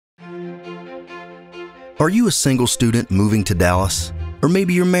Are you a single student moving to Dallas? Or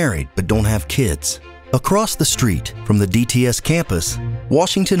maybe you're married but don't have kids? Across the street from the DTS campus,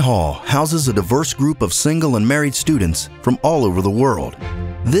 Washington Hall houses a diverse group of single and married students from all over the world.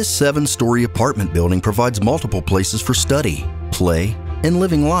 This 7-story apartment building provides multiple places for study, play, and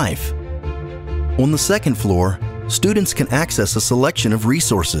living life. On the second floor, students can access a selection of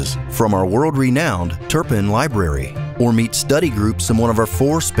resources from our world-renowned Turpin Library or meet study groups in one of our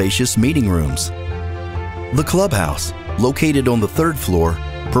 4 spacious meeting rooms. The clubhouse, located on the 3rd floor,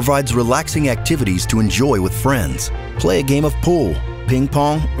 provides relaxing activities to enjoy with friends. Play a game of pool, ping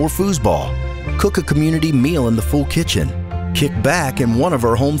pong, or foosball. Cook a community meal in the full kitchen. Kick back in one of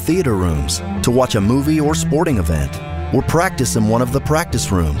our home theater rooms to watch a movie or sporting event, or practice in one of the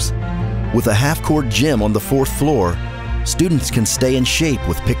practice rooms. With a half-court gym on the 4th floor, students can stay in shape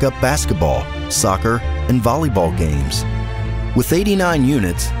with pickup basketball, soccer, and volleyball games. With 89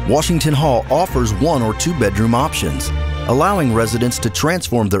 units, Washington Hall offers 1 or 2 bedroom options, allowing residents to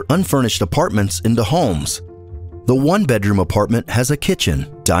transform their unfurnished apartments into homes. The 1-bedroom apartment has a kitchen,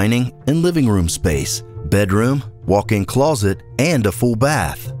 dining, and living room space, bedroom, walk-in closet, and a full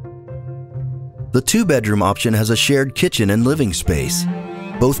bath. The 2-bedroom option has a shared kitchen and living space.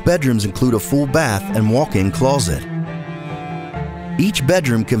 Both bedrooms include a full bath and walk-in closet. Each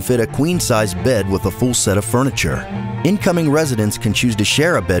bedroom can fit a queen-size bed with a full set of furniture. Incoming residents can choose to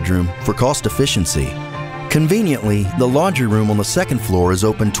share a bedroom for cost efficiency. Conveniently, the laundry room on the 2nd floor is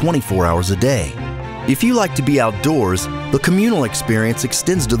open 24 hours a day. If you like to be outdoors, the communal experience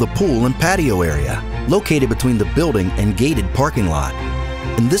extends to the pool and patio area, located between the building and gated parking lot.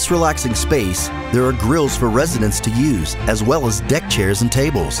 In this relaxing space, there are grills for residents to use, as well as deck chairs and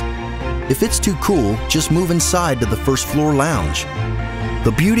tables. If it's too cool, just move inside to the 1st floor lounge.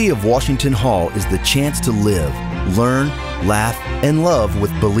 The beauty of Washington Hall is the chance to live, learn, laugh, and love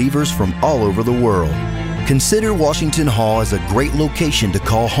with believers from all over the world. Consider Washington Hall as a great location to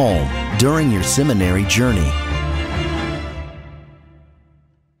call home during your seminary journey.